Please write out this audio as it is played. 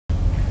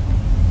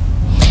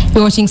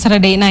You're watching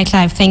Saturday Night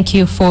Live. Thank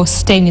you for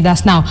staying with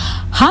us. Now,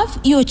 have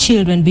your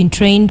children been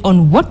trained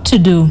on what to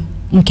do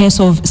in case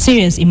of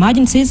serious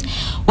emergencies?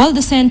 Well,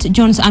 the St.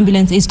 John's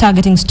Ambulance is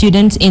targeting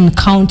students in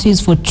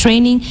counties for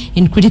training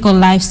in critical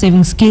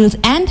life-saving skills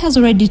and has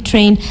already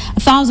trained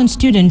 1,000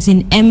 students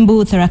in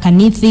Embu,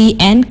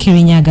 Tharaka-Nithi and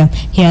Kirinyaga.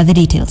 Here are the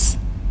details.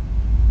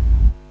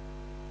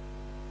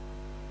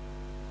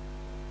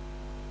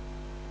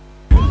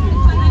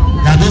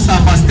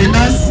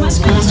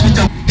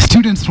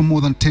 Students from more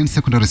than 10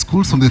 secondary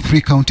schools from the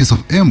 3 counties of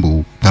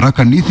Embu,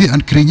 Tharaka-Nithi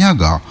and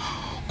Kirinyaga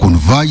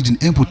converged in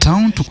Embu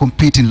town to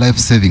compete in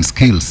life-saving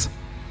skills.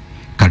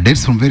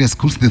 Cadets from various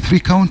schools in the 3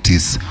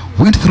 counties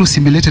went through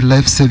simulated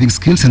life-saving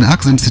skills in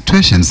accident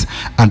situations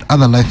and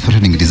other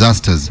life-threatening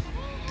disasters.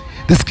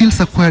 The skills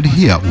acquired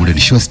here would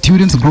ensure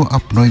students grow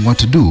up knowing what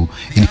to do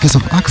in case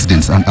of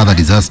accidents and other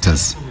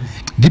disasters.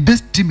 The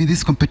best team in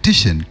this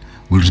competition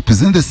will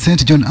represent the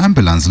St. John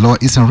Ambulance Lower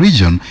Eastern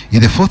Region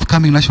in the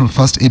forthcoming National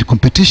First Aid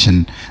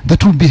Competition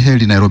that will be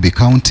held in Nairobi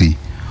County.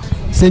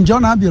 St.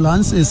 John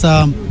Ambulance is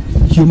a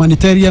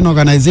humanitarian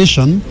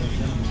organization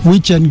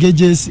which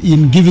engages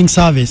in giving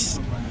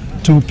service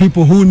to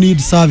people who need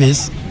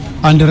service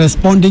and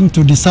responding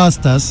to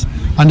disasters,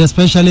 and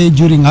especially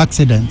during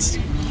accidents.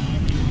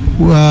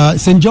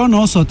 St. John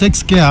also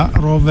takes care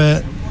of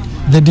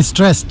the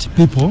distressed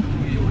people,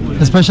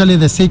 especially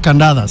the sick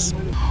and others.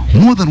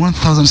 More than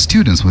 1,000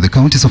 students from the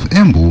counties of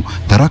Embu,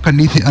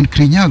 Tharaka-Nithi and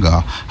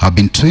Kirinyaga have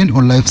been trained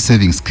on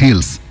life-saving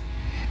skills.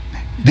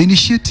 The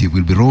initiative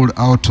will be rolled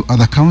out to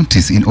other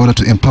counties in order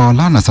to empower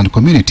learners and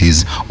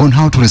communities on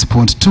how to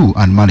respond to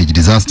and manage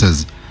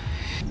disasters.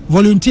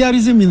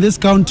 Volunteerism in this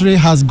country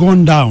has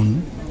gone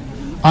down,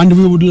 and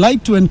we would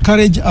like to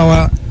encourage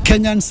our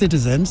Kenyan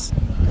citizens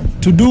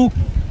to do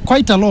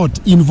quite a lot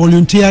in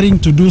volunteering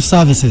to do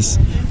services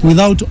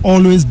without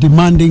always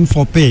demanding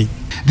for pay.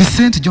 The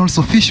St. John's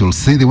officials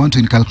say they want to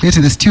inculcate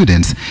in the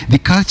students the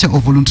culture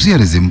of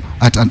volunteerism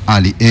at an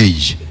early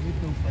age.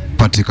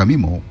 Patrick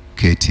Amimo,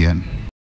 KTN.